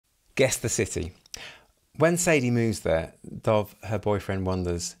Guess the city. When Sadie moves there, Dov, her boyfriend,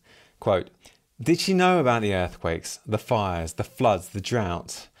 wonders, quote, did she know about the earthquakes, the fires, the floods, the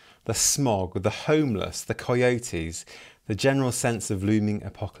drought, the smog, the homeless, the coyotes, the general sense of looming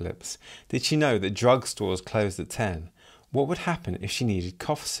apocalypse? Did she know that drugstores closed at 10? What would happen if she needed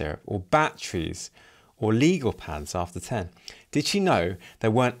cough syrup or batteries or legal pads after 10? Did she know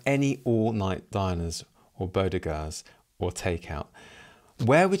there weren't any all-night diners or bodegas or takeout?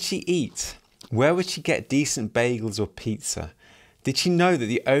 Where would she eat? Where would she get decent bagels or pizza? Did she know that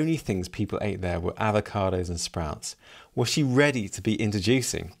the only things people ate there were avocados and sprouts? Was she ready to be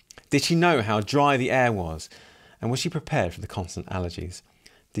introducing? Did she know how dry the air was? And was she prepared for the constant allergies?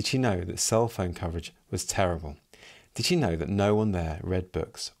 Did she know that cell phone coverage was terrible? Did she know that no one there read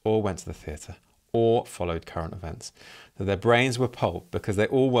books or went to the theatre or followed current events? That their brains were pulp because they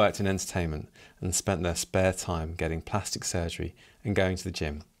all worked in entertainment and spent their spare time getting plastic surgery and going to the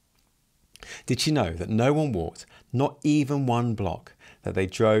gym? Did she know that no one walked, not even one block, that they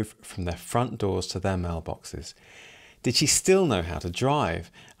drove from their front doors to their mailboxes? Did she still know how to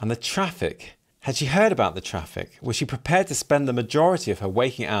drive? And the traffic? Had she heard about the traffic? Was she prepared to spend the majority of her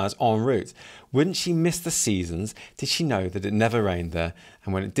waking hours en route? Wouldn't she miss the seasons? Did she know that it never rained there?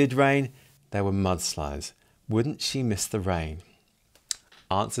 And when it did rain, there were mudslides. Wouldn't she miss the rain?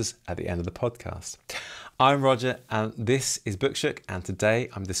 Answers at the end of the podcast. I'm Roger and this is Bookshook, and today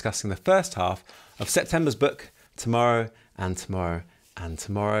I'm discussing the first half of September's book, Tomorrow and Tomorrow and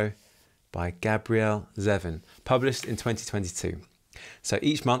Tomorrow by Gabrielle Zevin, published in 2022. So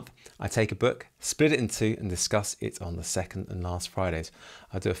each month I take a book, split it in two and discuss it on the second and last Fridays.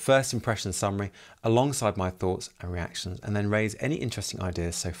 I do a first impression summary alongside my thoughts and reactions and then raise any interesting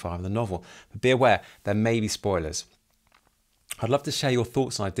ideas so far in the novel. But be aware, there may be spoilers. I'd love to share your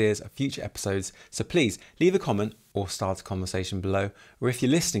thoughts and ideas of future episodes, so please leave a comment or start a conversation below, or if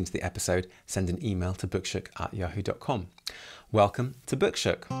you're listening to the episode, send an email to bookshook@yahoo.com. Welcome to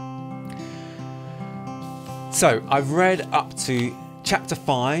Bookshook. So I've read up to chapter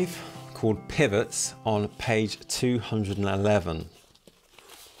 5 called Pivots on page 211.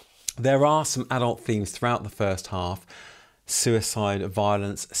 There are some adult themes throughout the first half: suicide,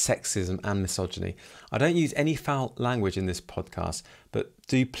 violence, sexism and misogyny. I don't use any foul language in this podcast, but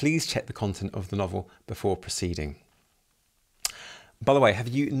do please check the content of the novel before proceeding. By the way, have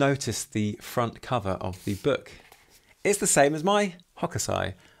you noticed the front cover of the book? It's the same as my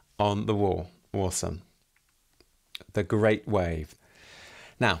hokusai on the wall. Awesome. The Great Wave.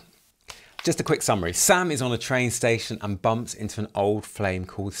 Now, just a quick summary. Sam is on a train station and bumps into an old flame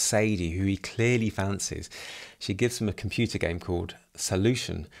called Sadie, who he clearly fancies. She gives him a computer game called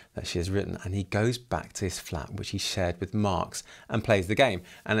Solution that she has written, and he goes back to his flat, which he shared with Marks, and plays the game.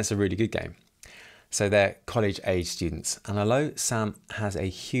 And it's a really good game. So they're college-age students. And although Sam has a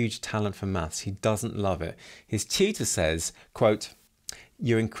huge talent for maths, he doesn't love it. His tutor says, quote,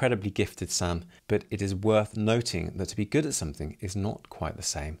 "You're incredibly gifted, Sam, but it is worth noting that to be good at something is not quite the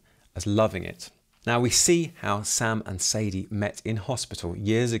same as loving it." Now we see how Sam and Sadie met in hospital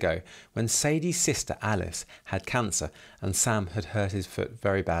years ago when Sadie's sister Alice had cancer and Sam had hurt his foot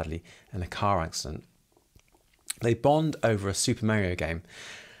very badly in a car accident. They bond over a Super Mario game,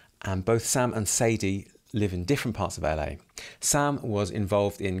 and both Sam and Sadie live in different parts of LA. Sam was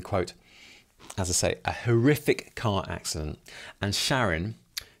involved in, quote, as I say, a horrific car accident, and Sharon,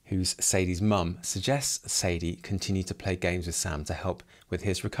 who's Sadie's mum, suggests Sadie continue to play games with Sam to help with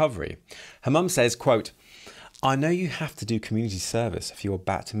his recovery. Her mum says, quote, "I know you have to do community service for your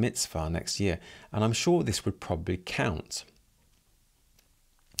bat mitzvah next year, and I'm sure this would probably count."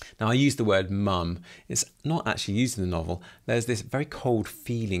 Now I use the word mum. It's not actually used in the novel. There's this very cold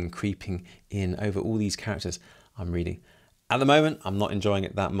feeling creeping in over all these characters I'm reading. At the moment, I'm not enjoying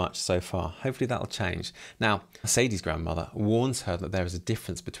it that much so far. Hopefully that'll change. Now, Sadie's grandmother warns her that there is a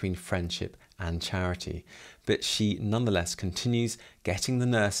difference between friendship and charity, but she nonetheless continues getting the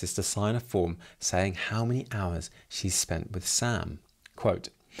nurses to sign a form saying how many hours she's spent with Sam. Quote,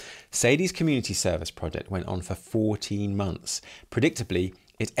 "Sadie's community service project went on for 14 months. Predictably,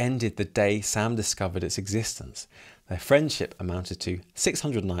 it ended the day Sam discovered its existence. Their friendship amounted to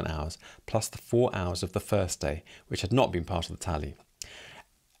 609 hours, plus the 4 hours of the first day, which had not been part of the tally.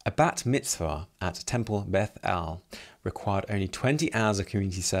 A bat mitzvah at Temple Beth El required only 20 hours of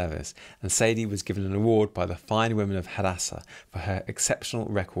community service, and Sadie was given an award by the fine women of Hadassah for her exceptional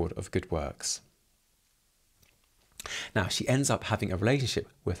record of good works." Now, she ends up having a relationship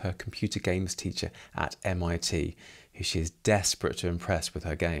with her computer games teacher at MIT, who she is desperate to impress with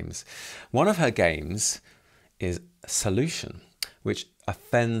her games. One of her games is Solution, which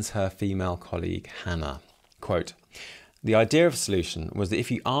offends her female colleague Hannah. Quote, The idea of a solution was that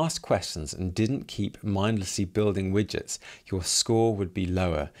if you asked questions and didn't keep mindlessly building widgets, your score would be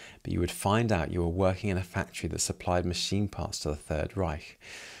lower, but you would find out you were working in a factory that supplied machine parts to the Third Reich.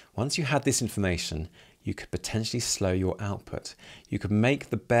 Once you had this information, you could potentially slow your output. You could make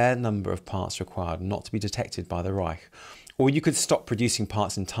the bare number of parts required not to be detected by the Reich, or you could stop producing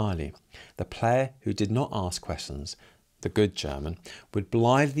parts entirely. The player who did not ask questions, the good German, would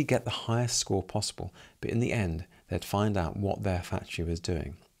blindly get the highest score possible, but in the end, they'd find out what their factory was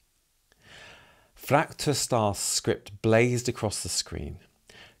doing. Frakturstars script blazed across the screen.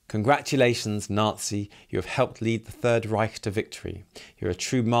 Congratulations, Nazi, you have helped lead the Third Reich to victory. You're a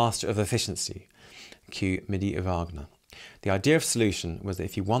true master of efficiency. Cue MIDI of Wagner. The idea of solution was that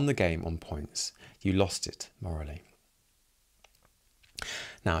if you won the game on points, you lost it morally.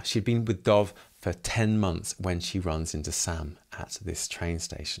 Now, she'd been with Dov for 10 months when she runs into Sam at this train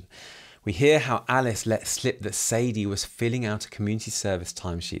station. We hear how Alice let slip that Sadie was filling out a community service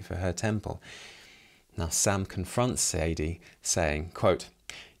timesheet for her temple. Now Sam confronts Sadie, saying, quote,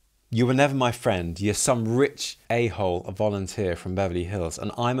 "You were never my friend. You're some rich a-hole, a volunteer from Beverly Hills,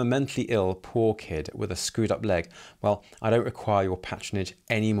 and I'm a mentally ill, poor kid with a screwed up leg. Well, I don't require your patronage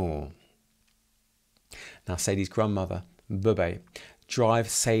anymore." Now Sadie's grandmother, Bube,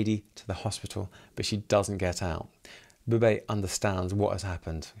 drives Sadie to the hospital, but she doesn't get out. Bube understands what has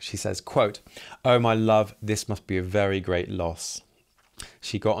happened. She says, quote, "Oh, my love, this must be a very great loss."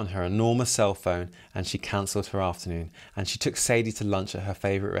 She got on her enormous cell phone and she cancelled her afternoon, and she took Sadie to lunch at her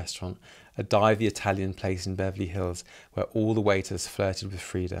favourite restaurant, a divey Italian place in Beverly Hills where all the waiters flirted with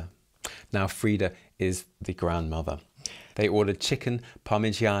Frida. Now Frida is the grandmother. They ordered chicken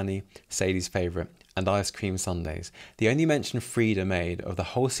parmigiani, Sadie's favourite, and ice cream sundaes. The only mention Frida made of the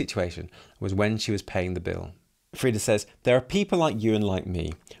whole situation was when she was paying the bill. Frida says, "There are people like you and like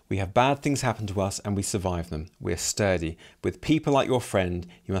me. We have bad things happen to us and we survive them. We are sturdy. With people like your friend,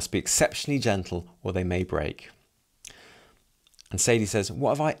 you must be exceptionally gentle or they may break." And Sadie says,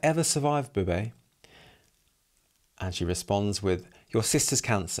 "What have I ever survived, Bube?" And she responds with, "Your sister's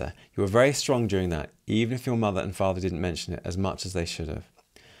cancer. You were very strong during that, even if your mother and father didn't mention it as much as they should have.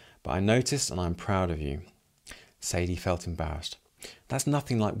 But I noticed and I'm proud of you." Sadie felt embarrassed. "That's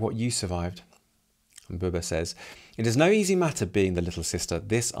nothing like what you survived." And Bubba says, "It is no easy matter being the little sister,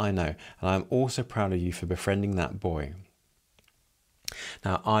 this I know, and I am also proud of you for befriending that boy."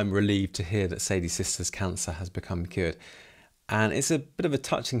 Now, I'm relieved to hear that Sadie's sister's cancer has become cured, and it's a bit of a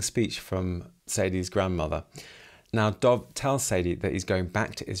touching speech from Sadie's grandmother. Now, Dov tells Sadie that he's going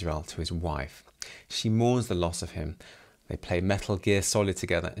back to Israel to his wife. She mourns the loss of him. They play Metal Gear Solid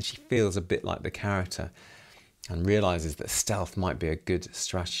together, and she feels a bit like the character and realises that stealth might be a good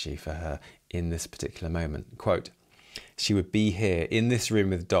strategy for her in this particular moment. Quote, "She would be here in this room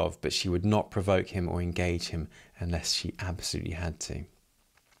with Dov, but she would not provoke him or engage him unless she absolutely had to."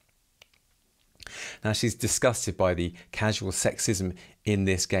 Now, she's disgusted by the casual sexism in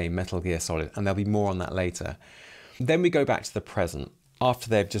this game, Metal Gear Solid, and there'll be more on that later. Then we go back to the present, after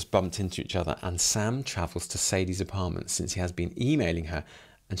they've just bumped into each other, and Sam travels to Sadie's apartment since he has been emailing her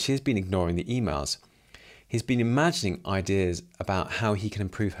and she has been ignoring the emails. He's been imagining ideas about how he can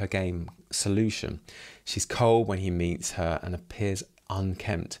improve her game solution. She's cold when he meets her and appears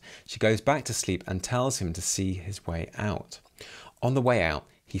unkempt. She goes back to sleep and tells him to see his way out. On the way out,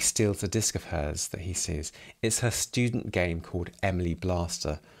 he steals a disc of hers that he sees. It's her student game called Emily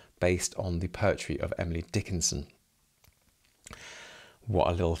Blaster, based on the poetry of Emily Dickinson. What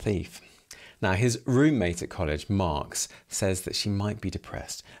a little thief. Now, his roommate at college, Marks, says that she might be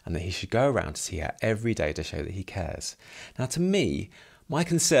depressed and that he should go around to see her every day to show that he cares. Now, to me, my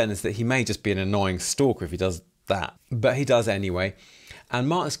concern is that he may just be an annoying stalker if he does that, but he does anyway. And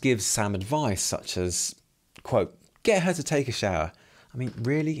Marks gives Sam advice such as, quote, "Get her to take a shower." I mean,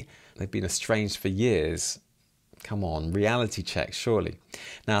 really? They've been estranged for years. Come on, reality check, surely.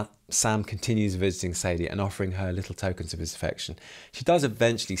 Now, Sam continues visiting Sadie and offering her little tokens of his affection. She does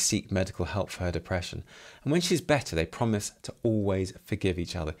eventually seek medical help for her depression, and when she's better, they promise to always forgive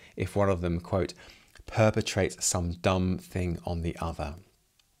each other if one of them, quote, "perpetrates some dumb thing on the other."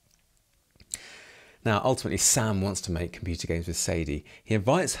 Now, ultimately, Sam wants to make computer games with Sadie. He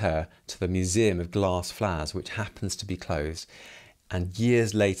invites her to the Museum of Glass Flowers, which happens to be closed, and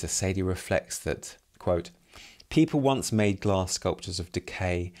years later, Sadie reflects that, quote, "People once made glass sculptures of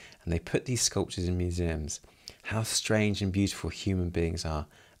decay and they put these sculptures in museums. How strange and beautiful human beings are,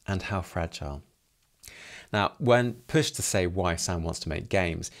 and how fragile." Now, when pushed to say why Sam wants to make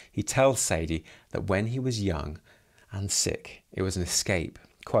games, he tells Sadie that when he was young and sick, it was an escape.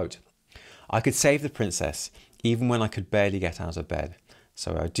 Quote, "I could save the princess even when I could barely get out of bed.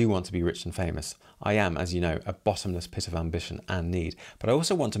 So I do want to be rich and famous. I am, as you know, a bottomless pit of ambition and need, but I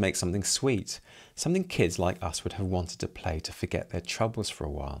also want to make something sweet, something kids like us would have wanted to play to forget their troubles for a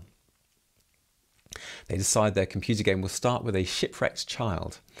while. They decide their computer game will start with a shipwrecked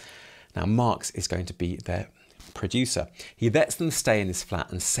child. Now Marx is going to be their producer. He lets them stay in his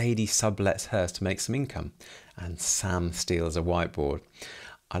flat and Sadie sublets hers to make some income. And Sam steals a whiteboard.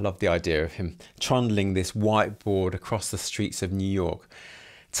 I love the idea of him trundling this whiteboard across the streets of New York.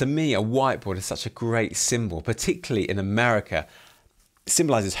 To me, a whiteboard is such a great symbol, particularly in America. It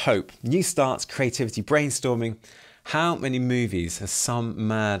symbolises hope, new starts, creativity, brainstorming. How many movies has some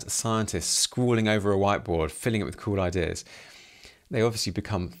mad scientist scrawling over a whiteboard, filling it with cool ideas? They obviously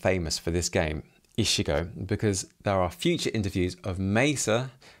become famous for this game, Ichigo, because there are future interviews of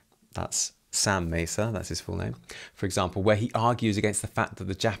Mesa, that's Sam Mesa, that's his full name, for example, where he argues against the fact that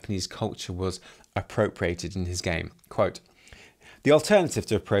the Japanese culture was appropriated in his game. Quote, "The alternative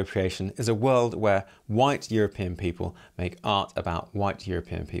to appropriation is a world where white European people make art about white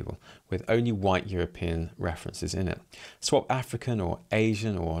European people, with only white European references in it. Swap African or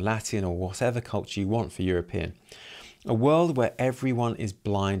Asian or Latin or whatever culture you want for European. A world where everyone is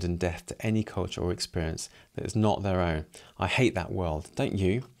blind and deaf to any culture or experience that is not their own. I hate that world, don't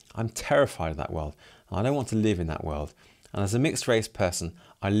you? I'm terrified of that world, and I don't want to live in that world. And as a mixed race person,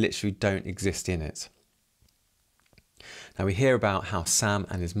 I literally don't exist in it." Now we hear about how Sam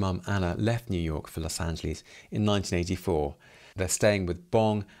and his mum Anna left New York for Los Angeles in 1984. They're staying with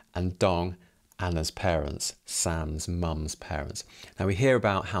Bong and Dong, Anna's parents, Sam's mum's parents. Now we hear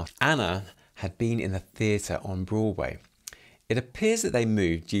about how Anna had been in the theatre on Broadway. It appears that they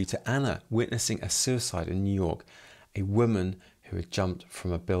moved due to Anna witnessing a suicide in New York, a woman who had jumped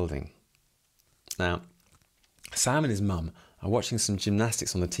from a building. Now, Sam and his mum are watching some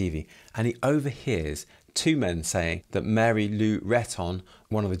gymnastics on the TV and he overhears two men saying that Mary Lou Retton,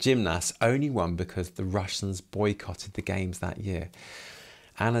 one of the gymnasts, only won because the Russians boycotted the games that year.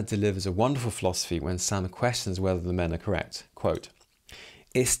 Anna delivers a wonderful philosophy when Sam questions whether the men are correct. Quote,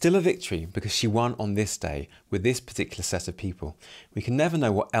 "It's still a victory because she won on this day with this particular set of people. We can never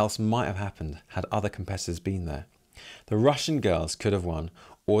know what else might have happened had other competitors been there. The Russian girls could have won,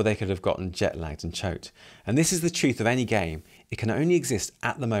 or they could have gotten jet lagged and choked. And this is the truth of any game. It can only exist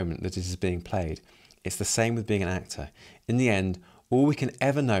at the moment that it is being played. It's the same with being an actor. In the end, all we can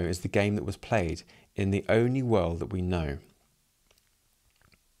ever know is the game that was played in the only world that we know."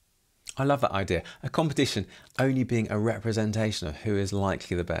 I love that idea. A competition only being a representation of who is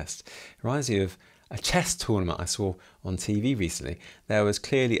likely the best. It reminds me of a chess tournament I saw on TV recently. There was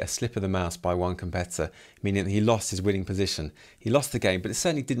clearly a slip of the mouse by one competitor, meaning that he lost his winning position. He lost the game, but it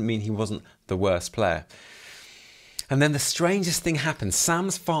certainly didn't mean he wasn't the worst player. And then the strangest thing happens.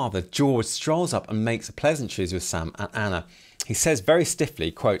 Sam's father, George, strolls up and makes pleasantries with Sam and Anna. He says very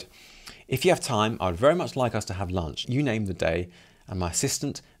stiffly, quote, "If you have time, I would very much like us to have lunch. You name the day, and my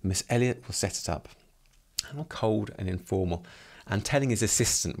assistant, Miss Elliot, will set it up." How cold and informal. And telling his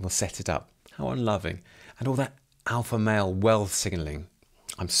assistant will set it up. How unloving. And all that alpha male wealth signalling.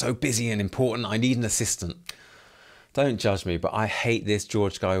 "I'm so busy and important, I need an assistant." Don't judge me, but I hate this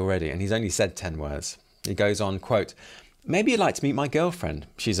George guy already, and he's only said 10 words. He goes on, quote, "Maybe you'd like to meet my girlfriend.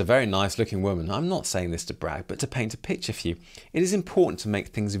 She's a very nice looking woman. I'm not saying this to brag, but to paint a picture for you. It is important to make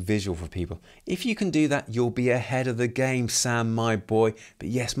things visual for people. If you can do that, you'll be ahead of the game, Sam, my boy. But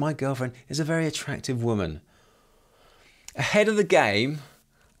yes, my girlfriend is a very attractive woman." Ahead of the game?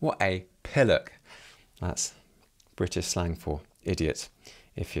 What a pillock. That's British slang for idiot,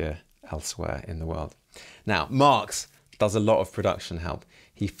 if you're elsewhere in the world. Now, Marx does a lot of production help.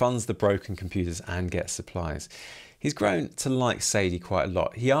 He funds the broken computers and gets supplies. He's grown to like Sadie quite a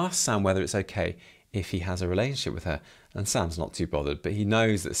lot. He asks Sam whether it's okay if he has a relationship with her, and Sam's not too bothered, but he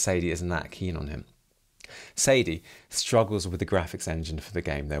knows that Sadie isn't that keen on him. Sadie struggles with the graphics engine for the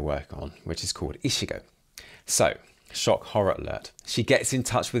game they're working on, which is called Ichigo. So, shock horror alert. She gets in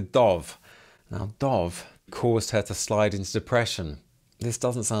touch with Dov. Now, Dov caused her to slide into depression. This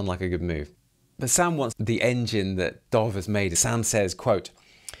doesn't sound like a good move. But Sam wants the engine that Dov has made. Sam says, quote,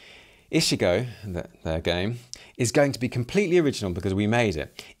 "Ichigo," their game, "is going to be completely original because we made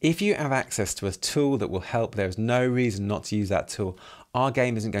it. If you have access to a tool that will help, there is no reason not to use that tool. Our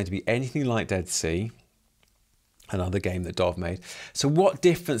game isn't going to be anything like Dead Sea," another game that Dov made. "So what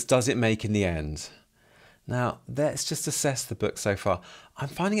difference does it make in the end?" Now, let's just assess the book so far. I'm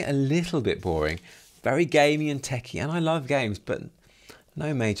finding it a little bit boring, very gamey and techy, and I love games, but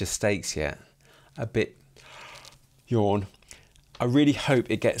no major stakes yet. A bit yawn. I really hope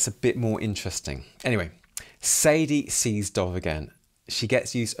it gets a bit more interesting. Anyway, Sadie sees Dov again. She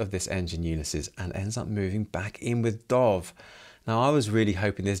gets use of this engine, Ulysses, and ends up moving back in with Dov. Now, I was really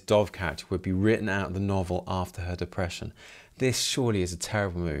hoping this Dov character would be written out of the novel after her depression. This surely is a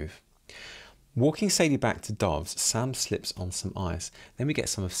terrible move. Walking Sadie back to Dov's, Sam slips on some ice. Then we get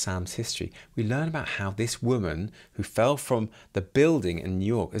some of Sam's history. We learn about how this woman who fell from the building in New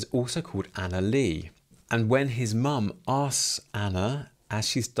York is also called Anna Lee. And when his mum asks Anna, as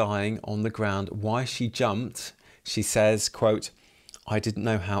she's dying on the ground, why she jumped, she says, quote, "I didn't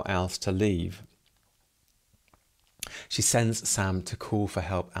know how else to leave." She sends Sam to call for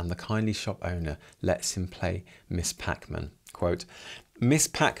help, and the kindly shop owner lets him play Miss Pac-Man. Quote, "Miss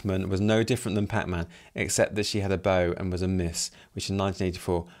Pac-Man was no different than Pac-Man, except that she had a bow and was a miss, which in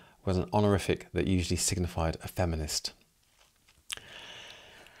 1984 was an honorific that usually signified a feminist."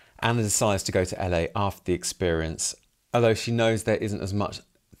 Anna decides to go to LA after the experience, although she knows there isn't as much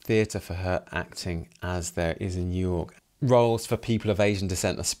theatre for her acting as there is in New York. Roles for people of Asian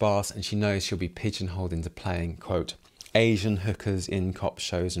descent are sparse, and she knows she'll be pigeonholed into playing, quote, "Asian hookers in cop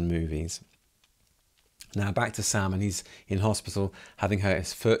shows and movies." Now back to Sam, and he's in hospital having hurt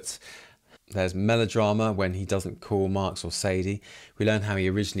his foot. There's melodrama when he doesn't call Marks or Sadie. We learn how he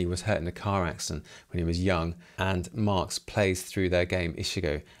originally was hurt in a car accident when he was young, and Marks plays through their game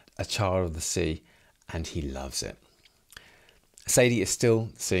Ichigo, a child of the sea, and he loves it. Sadie is still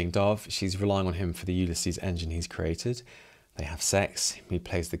seeing Dov. She's relying on him for the Ulysses engine he's created. They have sex. He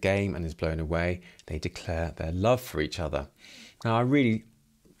plays the game and is blown away. They declare their love for each other. Now, I really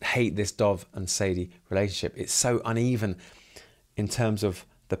hate this Dov and Sadie relationship. It's so uneven in terms of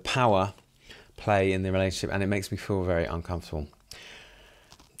the power play in the relationship, and it makes me feel very uncomfortable.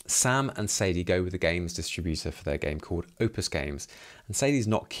 Sam and Sadie go with the games distributor for their game called Opus Games, and Sadie's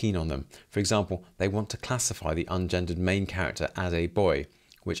not keen on them. For example, they want to classify the ungendered main character as a boy,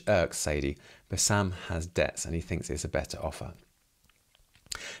 which irks Sadie, but Sam has debts and he thinks it's a better offer.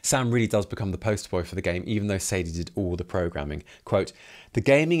 Sam really does become the poster boy for the game, even though Sadie did all the programming. Quote, "The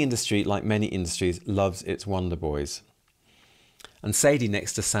gaming industry, like many industries, loves its wonder boys." And Sadie,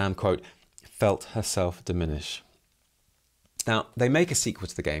 next to Sam, quote, "felt herself diminish." Now, they make a sequel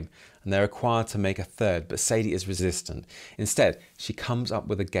to the game, and they're required to make a third, but Sadie is resistant. Instead, she comes up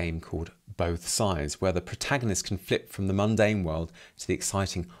with a game called Both Sides, where the protagonist can flip from the mundane world to the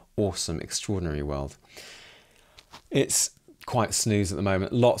exciting, awesome, extraordinary world. It's quite snooze at the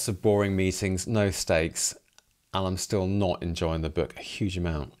moment, lots of boring meetings, no stakes, and I'm still not enjoying the book a huge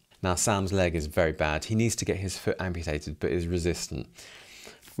amount. Now, Sam's leg is very bad. He needs to get his foot amputated, but is resistant.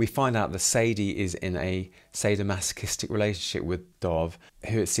 We find out that Sadie is in a sadomasochistic relationship with Dov,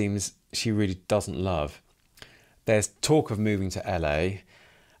 who it seems she really doesn't love. There's talk of moving to LA,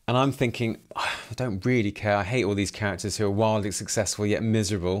 and I'm thinking, I don't really care. I hate all these characters who are wildly successful yet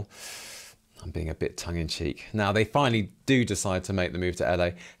miserable. I'm being a bit tongue-in-cheek. Now, they finally do decide to make the move to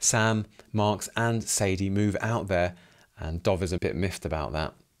LA. Sam, Marks and Sadie move out there, and Dov is a bit miffed about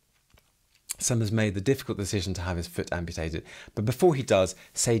that. Sam has made the difficult decision to have his foot amputated, but before he does,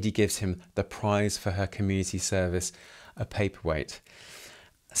 Sadie gives him the prize for her community service, a paperweight.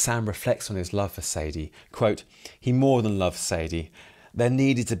 Sam reflects on his love for Sadie. Quote, "He more than loves Sadie. There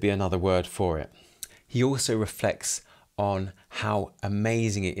needed to be another word for it." He also reflects on how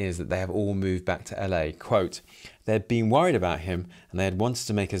amazing it is that they have all moved back to LA. Quote, "They'd been worried about him and they had wanted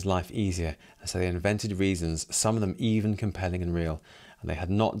to make his life easier, and so they invented reasons, some of them even compelling and real. And they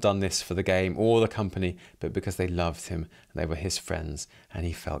had not done this for the game or the company, but because they loved him and they were his friends, and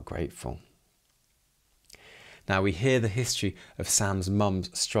he felt grateful." Now, we hear the history of Sam's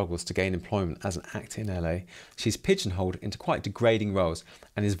mum's struggles to gain employment as an actor in LA. She's pigeonholed into quite degrading roles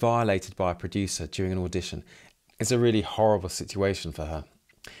and is violated by a producer during an audition. It's a really horrible situation for her.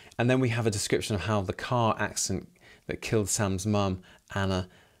 And then we have a description of how the car accident that killed Sam's mum, Anna,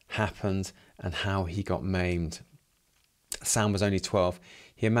 happened and how he got maimed. Sam was only 12.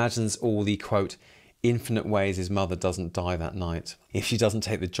 He imagines all the, quote, "infinite ways his mother doesn't die that night. If she doesn't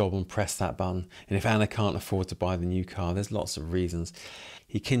take the job and press that button, and if Anna can't afford to buy the new car, there's lots of reasons."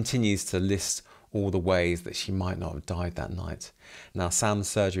 He continues to list all the ways that she might not have died that night. Now, Sam's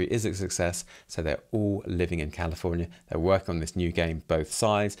surgery is a success, so they're all living in California. They're working on this new game, Both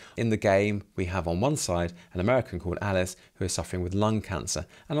Sides. In the game, we have on one side an American called Alice who is suffering with lung cancer.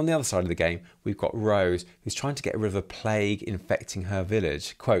 And on the other side of the game, we've got Rose, who's trying to get rid of a plague infecting her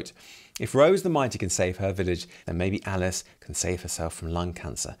village. Quote, "If Rose the Mighty can save her village, then maybe Alice can save herself from lung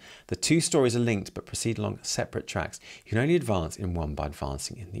cancer. The two stories are linked but proceed along separate tracks. You can only advance in one by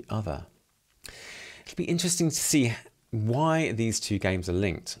advancing in the other." It'll be interesting to see why these two games are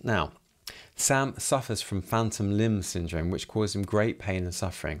linked. Now, Sam suffers from phantom limb syndrome, which causes him great pain and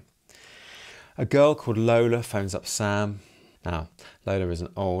suffering. A girl called Lola phones up Sam. Now, Lola is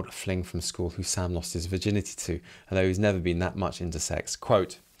an old fling from school who Sam lost his virginity to, although he's never been that much into sex.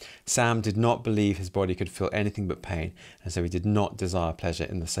 Quote, Sam did not believe his body could feel anything but pain, and so he did not desire pleasure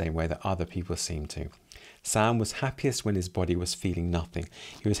in the same way that other people seemed to. Sam was happiest when his body was feeling nothing.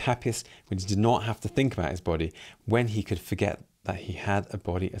 He was happiest when he did not have to think about his body, when he could forget that he had a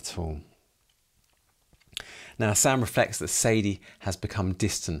body at all. Now, Sam reflects that Sadie has become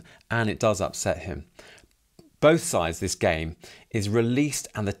distant, and it does upset him. Both sides this game is released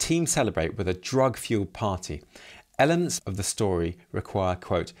and the team celebrate with a drug-fueled party. Elements of the story require,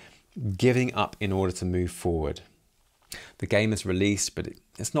 quote, giving up in order to move forward. The game is released, but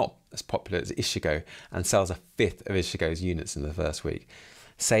it's not as popular as Ichigo and sells a fifth of Ichigo's units in the first week.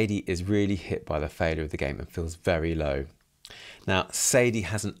 Sadie is really hit by the failure of the game and feels very low. Now, Sadie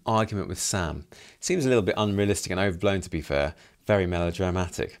has an argument with Sam. Seems a little bit unrealistic and overblown, to be fair. Very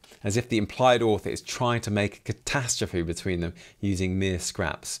melodramatic, as if the implied author is trying to make a catastrophe between them using mere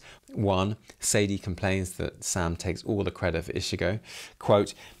scraps. 1. Sadie complains that Sam takes all the credit for Ichigo.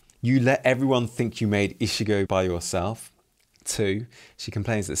 Quote, you let everyone think you made Ichigo by yourself. 2. She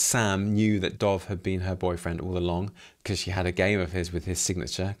complains that Sam knew that Dov had been her boyfriend all along because she had a game of his with his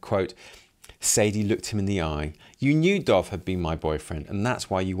signature. Quote, Sadie looked him in the eye. You knew Dov had been my boyfriend, and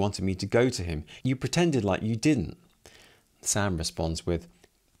that's why you wanted me to go to him. You pretended like you didn't. Sam responds with,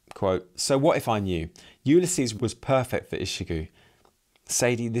 quote, so what if I knew? Ulysses was perfect for Ichigo.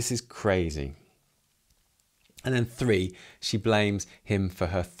 Sadie, this is crazy. And then 3, she blames him for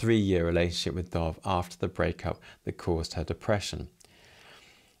her 3-year relationship with Dov after the breakup that caused her depression.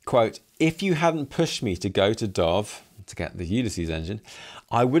 Quote, if you hadn't pushed me to go to Dov, to get the Ulysses engine,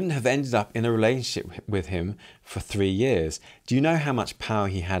 I wouldn't have ended up in a relationship with him for 3 years. Do you know how much power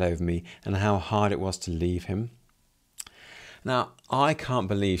he had over me and how hard it was to leave him? Now, I can't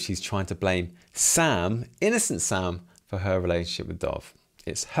believe she's trying to blame Sam, innocent Sam, for her relationship with Dov.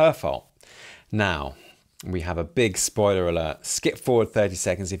 It's her fault. Now, we have a big spoiler alert. Skip forward 30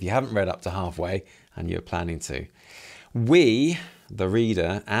 seconds if you haven't read up to halfway and you're planning to. We, the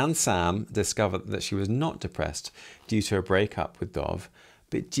reader, and Sam discover that she was not depressed due to a breakup with Dov,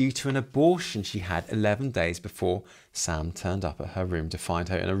 but due to an abortion she had 11 days before Sam turned up at her room to find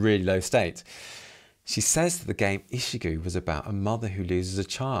her in a really low state. She says that the game Ichigo was about a mother who loses a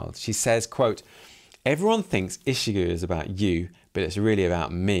child. She says, quote, everyone thinks Ichigo is about you, but it's really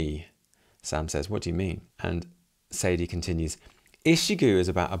about me. Sam says, what do you mean? And Sadie continues, Ichigo is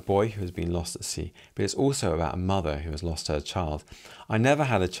about a boy who has been lost at sea, but it's also about a mother who has lost her child. I never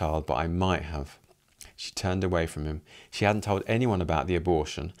had a child, but I might have. She turned away from him. She hadn't told anyone about the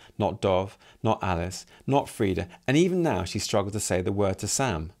abortion, not Dov, not Alice, not Frida, and even now she struggled to say the word to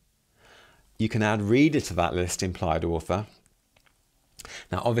Sam. You can add reader to that list, implied author.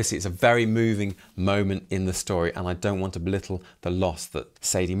 Now, obviously, it's a very moving moment in the story, and I don't want to belittle the loss that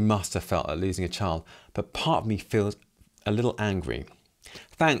Sadie must have felt at losing a child, but part of me feels a little angry.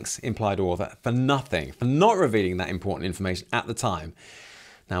 Thanks, implied author, for nothing, for not revealing that important information at the time.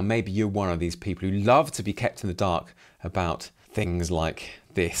 Now, maybe you're one of these people who love to be kept in the dark about things like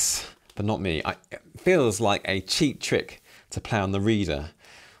this, but not me. It feels like a cheap trick to play on the reader.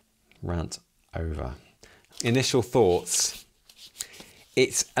 Rant over. Initial thoughts.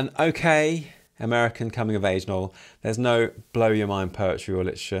 It's an okay American coming-of-age novel. There's no blow-your-mind poetry or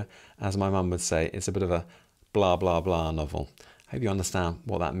literature. As my mum would say, it's a bit of a blah, blah, blah novel. I hope you understand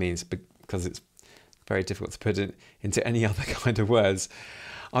what that means, because it's very difficult to put it into any other kind of words.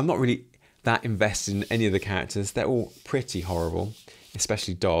 I'm not really that invested in any of the characters. They're all pretty horrible,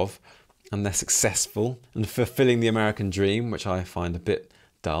 especially Dov, and they're successful and fulfilling the American dream, which I find a bit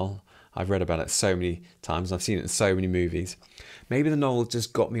dull. I've read about it so many times. I've seen it in so many movies. Maybe the novel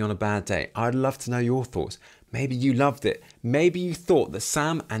just got me on a bad day. I'd love to know your thoughts. Maybe you loved it. Maybe you thought that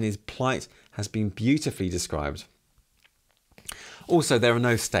Sam and his plight has been beautifully described. Also, there are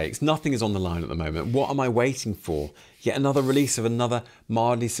no stakes. Nothing is on the line at the moment. What am I waiting for? Yet another release of another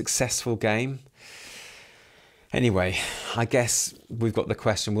mildly successful game? Anyway, I guess we've got the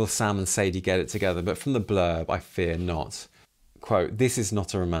question, will Sam and Sadie get it together? But from the blurb, I fear not. Quote, this is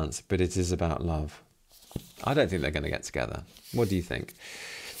not a romance, but it is about love. I don't think they're going to get together. What do you think?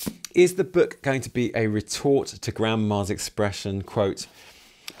 Is the book going to be a retort to Grandma's expression, quote,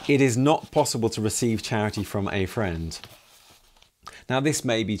 it is not possible to receive charity from a friend? Now, this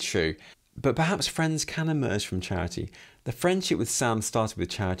may be true, but perhaps friends can emerge from charity. The friendship with Sam started with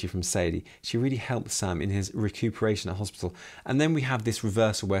charity from Sadie. She really helped Sam in his recuperation at hospital. And then we have this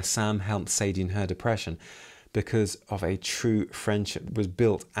reversal where Sam helped Sadie in her depression, because of a true friendship was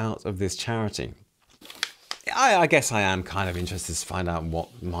built out of this charity. I guess I am kind of interested to find out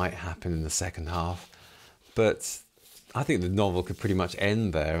what might happen in the second half, but I think the novel could pretty much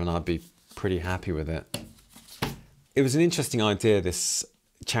end there and I'd be pretty happy with it. It was an interesting idea, this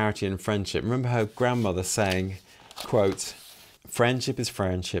charity and friendship. Remember her grandmother saying, quote, "Friendship is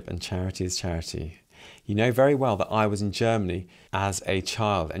friendship and charity is charity. You know very well that I was in Germany as a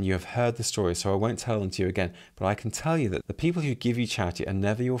child and you have heard the story, so I won't tell them to you again. But I can tell you that the people who give you charity are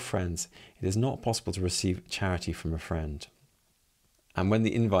never your friends. It is not possible to receive charity from a friend." And when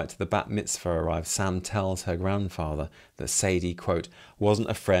the invite to the bat mitzvah arrives, Sam tells her grandfather that Sadie, quote, "wasn't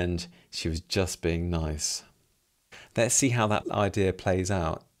a friend, she was just being nice." Let's see how that idea plays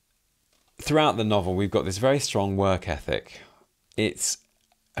out. Throughout the novel, we've got this very strong work ethic. It's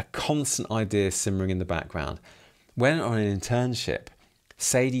a constant idea simmering in the background. When on an internship,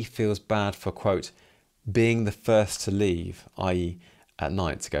 Sadie feels bad for, quote, "being the first to leave," i.e. at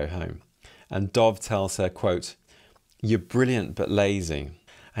night to go home. And Dov tells her, quote, "You're brilliant but lazy."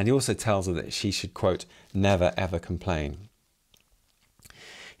 And he also tells her that she should, quote, "never ever complain."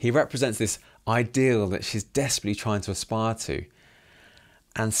 He represents this ideal that she's desperately trying to aspire to.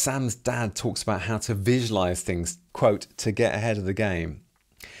 And Sam's dad talks about how to visualize things, quote, "to get ahead of the game."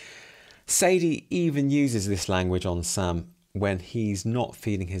 Sadie even uses this language on Sam when he's not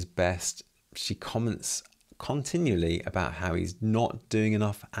feeling his best. She comments continually about how he's not doing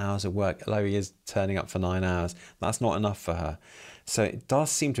enough hours of work, although he is turning up for 9 hours. That's not enough for her. So it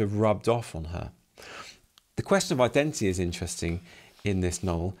does seem to have rubbed off on her. The question of identity is interesting in this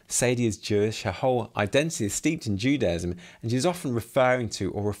novel. Sadie is Jewish. Her whole identity is steeped in Judaism, and she's often referring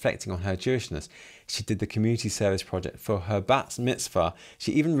to or reflecting on her Jewishness. She did the community service project for her bat mitzvah.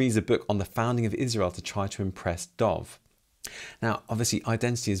 She even reads a book on the founding of Israel to try to impress Dov. Now, obviously,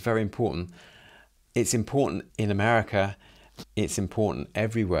 identity is very important. It's important in America. It's important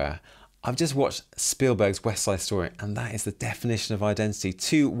everywhere. I've just watched Spielberg's West Side Story, and that is the definition of identity.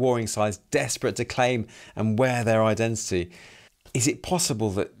 Two warring sides desperate to claim and wear their identity. Is it possible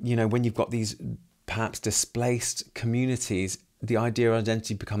that, you know, when you've got these perhaps displaced communities, the idea of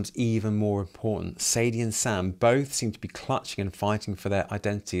identity becomes even more important? Sadie and Sam both seem to be clutching and fighting for their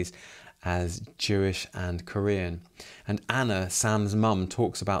identities as Jewish and Korean. And Anna, Sam's mum,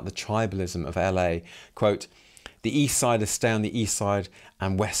 talks about the tribalism of LA. Quote, "The East Siders stay on the East Side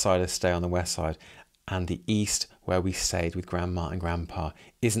and West Siders stay on the West Side. And the East, where we stayed with Grandma and Grandpa,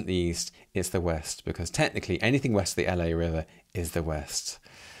 isn't the East, it's the West. Because technically anything west of the LA River is the West."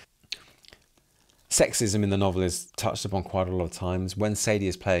 Sexism in the novel is touched upon quite a lot of times. When Sadie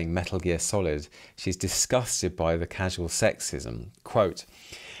is playing Metal Gear Solid, she's disgusted by the casual sexism. Quote,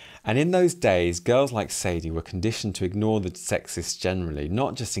 "And in those days, girls like Sadie were conditioned to ignore the sexists generally,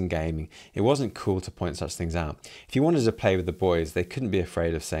 not just in gaming. It wasn't cool to point such things out. If you wanted to play with the boys, they couldn't be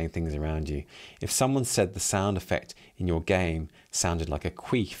afraid of saying things around you. If someone said the sound effect in your game sounded like a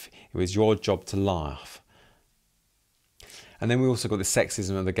queef, it was your job to laugh." And then we also got the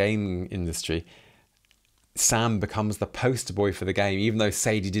sexism of the gaming industry. Sam becomes the poster boy for the game, even though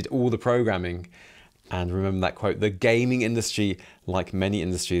Sadie did all the programming. And remember that quote, "The gaming industry, like many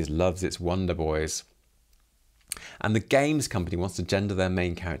industries, loves its wonder boys." And the games company wants to gender their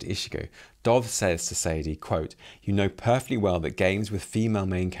main character, Ichigo. Dov says to Sadie, quote, "You know perfectly well that games with female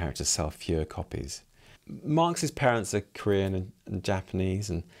main characters sell fewer copies." Marx's parents are Korean and Japanese,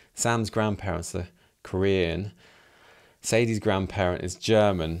 and Sam's grandparents are Korean. Sadie's grandparent is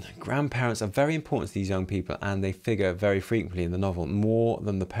German. Grandparents are very important to these young people, and they figure very frequently in the novel, more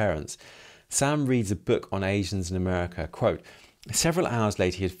than the parents. Sam reads a book on Asians in America. Quote, "Several hours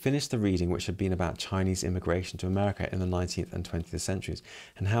later, he had finished the reading, which had been about Chinese immigration to America in the 19th and 20th centuries,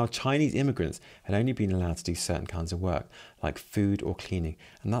 and how Chinese immigrants had only been allowed to do certain kinds of work, like food or cleaning,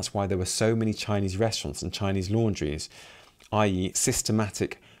 and that's why there were so many Chinese restaurants and Chinese laundries, i.e.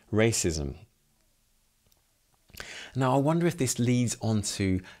 systematic racism." Now, I wonder if this leads on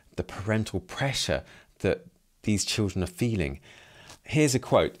to the parental pressure that these children are feeling. Here's a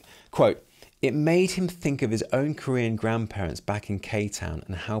quote. Quote, "It made him think of his own Korean grandparents back in K-Town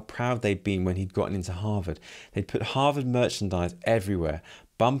and how proud they'd been when he'd gotten into Harvard. They'd put Harvard merchandise everywhere,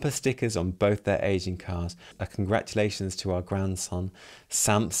 bumper stickers on both their aging cars, a congratulations to our grandson,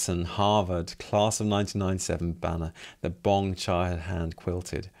 Samson, Harvard, class of 1997 banner that Bong Cha had hand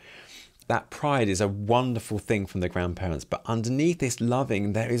quilted." That pride is a wonderful thing from the grandparents, but underneath this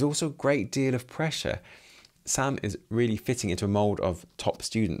loving, there is also a great deal of pressure. Sam is really fitting into a mould of top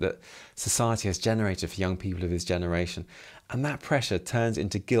student that society has generated for young people of his generation. And that pressure turns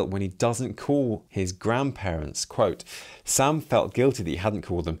into guilt when he doesn't call his grandparents. Quote, "Sam felt guilty that he hadn't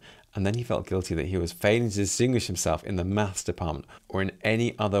called them, and then he felt guilty that he was failing to distinguish himself in the maths department or in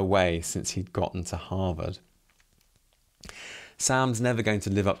any other way since he'd gotten to Harvard." Sam's never going to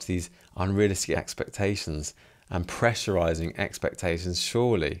live up to these unrealistic expectations, and pressurising expectations,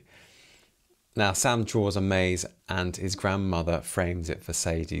 surely. Now, Sam draws a maze and his grandmother frames it for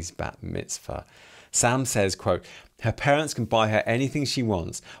Sadie's bat mitzvah. Sam says, quote, "Her parents can buy her anything she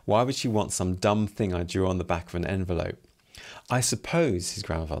wants. Why would she want some dumb thing I drew on the back of an envelope?" "I suppose," his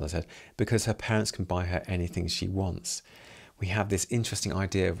grandfather said, "because her parents can buy her anything she wants." We have this interesting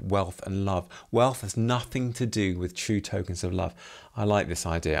idea of wealth and love. Wealth has nothing to do with true tokens of love. I like this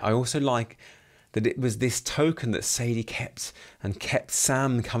idea. I also like that it was this token that Sadie kept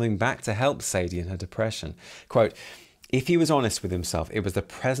Sam coming back to help Sadie in her depression. Quote, "If he was honest with himself, it was the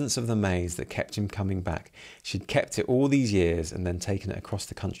presence of the maze that kept him coming back. She'd kept it all these years and then taken it across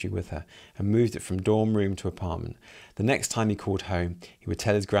the country with her and moved it from dorm room to apartment. The next time he called home, he would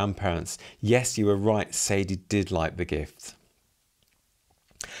tell his grandparents, 'Yes, you were right, Sadie did like the gift.'"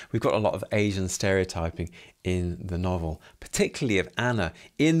 We've got a lot of Asian stereotyping in the novel, particularly of Anna.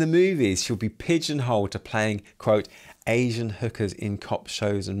 In the movies, she'll be pigeonholed to playing, quote, "Asian hookers in cop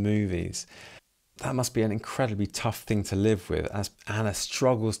shows and movies." That must be an incredibly tough thing to live with as Anna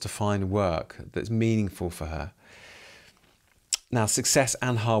struggles to find work that's meaningful for her. Now, success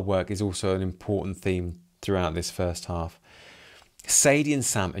and hard work is also an important theme throughout this first half. Sadie and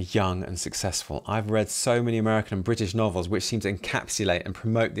Sam are young and successful. I've read so many American and British novels which seem to encapsulate and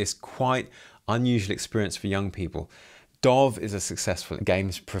promote this quite unusual experience for young people. Dov is a successful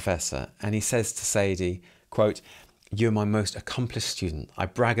games professor and he says to Sadie, quote, "You're my most accomplished student. I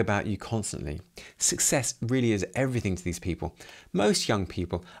brag about you constantly." Success really is everything to these people. Most young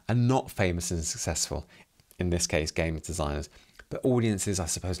people are not famous and successful, in this case games designers. But audiences, I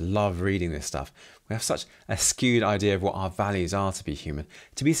suppose, love reading this stuff. We have such a skewed idea of what our values are to be human.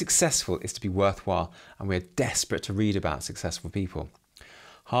 To be successful is to be worthwhile, and we're desperate to read about successful people.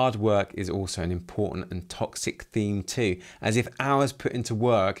 Hard work is also an important and toxic theme too, as if hours put into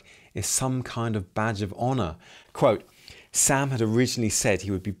work is some kind of badge of honour. Quote, "Sam had originally said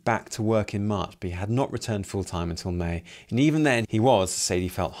he would be back to work in March, but he had not returned full-time until May. And even then, he was, Sadie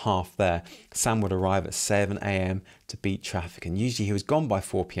felt, half there. Sam would arrive at 7 a.m. to beat traffic, and usually he was gone by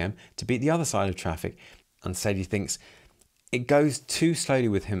 4 p.m. to beat the other side of traffic. And Sadie thinks it goes too slowly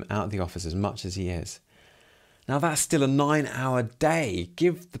with him out of the office as much as he is." Now that's still a 9-hour day.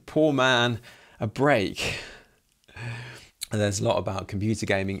 Give the poor man a break. And there's a lot about computer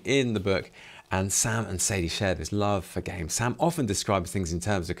gaming in the book, and Sam and Sadie share this love for games. Sam often describes things in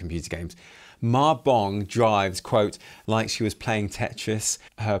terms of computer games. Ma Bong drives, quote, "like she was playing Tetris.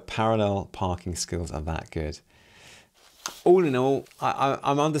 Her parallel parking skills are that good." All in all,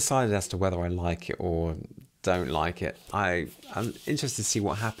 I'm undecided as to whether I like it or don't like it. I'm interested to see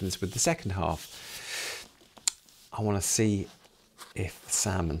what happens with the second half. I want to see if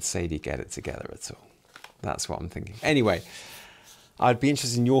Sam and Sadie get it together at all. That's what I'm thinking. Anyway, I'd be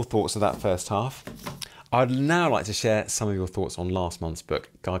interested in your thoughts of that first half. I'd now like to share some of your thoughts on last month's book,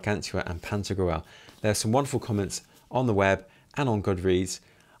 Gargantua and Pantagruel. There are some wonderful comments on the web and on Goodreads.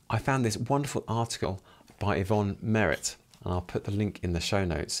 I found this wonderful article by Yvonne Merritt, and I'll put the link in the show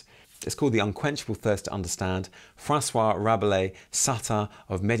notes. It's called The Unquenchable Thirst to Understand, Francois Rabelais' Satire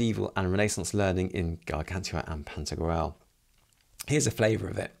of Medieval and Renaissance Learning in Gargantua and Pantagruel. Here's a flavour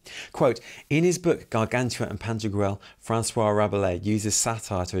of it. Quote, "In his book Gargantua and Pantagruel, Francois Rabelais uses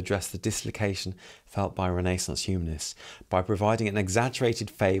satire to address the dislocation felt by Renaissance humanists. By providing an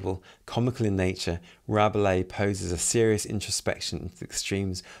exaggerated fable, comical in nature, Rabelais poses a serious introspection into the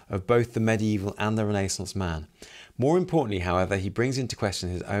extremes of both the medieval and the Renaissance man. More importantly, however, he brings into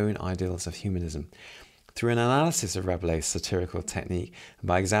question his own ideals of humanism. Through an analysis of Rabelais' satirical technique and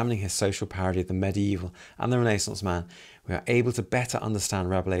by examining his social parody of the medieval and the Renaissance man, we are able to better understand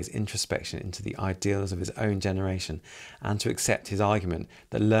Rabelais' introspection into the ideals of his own generation and to accept his argument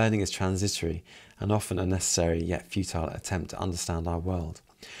that learning is transitory and often a necessary yet futile attempt to understand our world.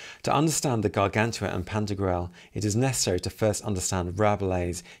 To understand the Gargantua and Pantagruel, it is necessary to first understand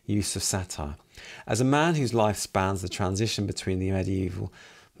Rabelais' use of satire. As a man whose life spans the transition between the medieval,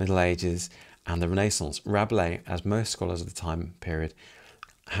 Middle Ages and the Renaissance, Rabelais, as most scholars of the time period,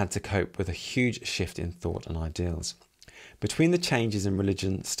 had to cope with a huge shift in thought and ideals. Between the changes in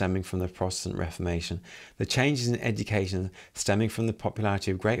religion stemming from the Protestant Reformation, the changes in education stemming from the popularity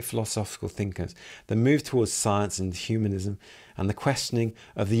of great philosophical thinkers, the move towards science and humanism, and the questioning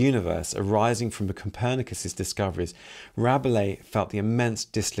of the universe arising from Copernicus's discoveries, Rabelais felt the immense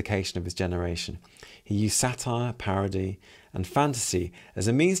dislocation of his generation. He used satire, parody, and fantasy as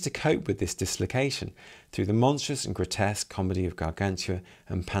a means to cope with this dislocation. Through the monstrous and grotesque comedy of Gargantua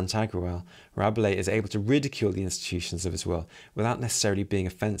and Pantagruel, Rabelais is able to ridicule the institutions of his world without necessarily being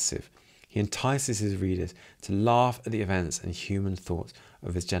offensive. He entices his readers to laugh at the events and human thoughts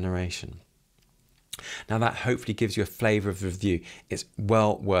of his generation. Now that hopefully gives you a flavour of the review. It's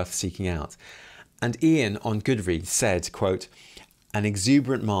well worth seeking out. And Ian on Goodreads said, quote, "An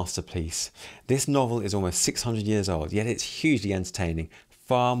exuberant masterpiece. This novel is almost 600 years old, yet it's hugely entertaining,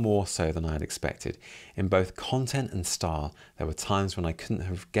 far more so than I had expected. In both content and style, there were times when I couldn't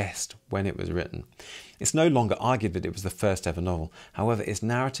have guessed when it was written. It's no longer argued that it was the first ever novel. However, its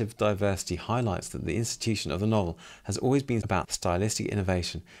narrative diversity highlights that the institution of the novel has always been about stylistic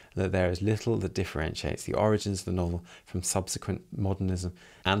innovation, and that there is little that differentiates the origins of the novel from subsequent modernism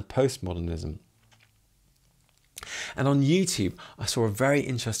and postmodernism." And on YouTube, I saw a very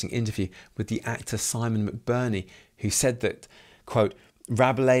interesting interview with the actor Simon McBurney, who said that, quote,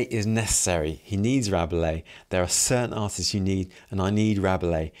 "Rabelais is necessary. He needs Rabelais. There are certain artists you need, and I need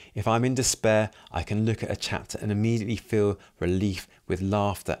Rabelais. If I'm in despair, I can look at a chapter and immediately feel relief with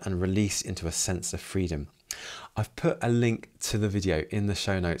laughter and release into a sense of freedom." I've put a link to the video in the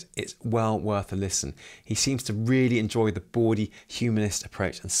show notes. It's well worth a listen. He seems to really enjoy the bawdy, humanist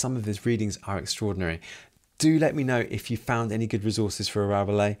approach, and some of his readings are extraordinary. Do let me know if you found any good resources for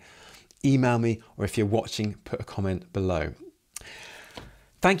Rabelais. Email me, or if you're watching, put a comment below.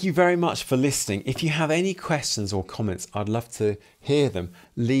 Thank you very much for listening. If you have any questions or comments, I'd love to hear them.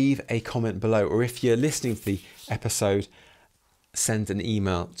 Leave a comment below, or if you're listening to the episode, send an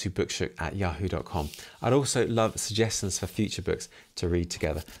email to bookshook@yahoo.com. I'd also love suggestions for future books to read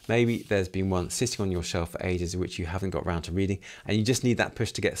together. Maybe there's been one sitting on your shelf for ages which you haven't got around to reading, and you just need that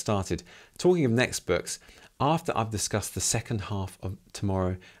push to get started. Talking of next books, after I've discussed the second half of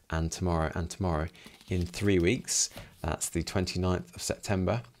Tomorrow and Tomorrow and Tomorrow in 3 weeks, that's the 29th of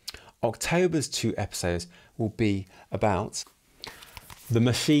September, October's 2 episodes will be about The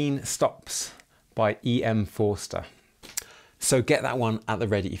Machine Stops by E.M. Forster. So get that one at the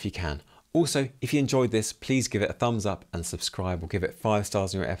ready if you can. Also, if you enjoyed this, please give it a thumbs up and subscribe, or give it 5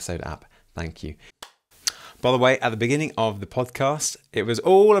 stars in your episode app. Thank you. By the way, at the beginning of the podcast, it was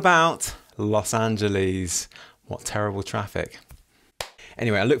all about Los Angeles. What terrible traffic.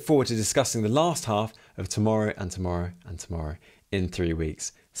 Anyway, I look forward to discussing the last half of Tomorrow and Tomorrow and Tomorrow in 3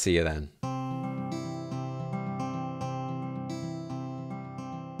 weeks. See you then.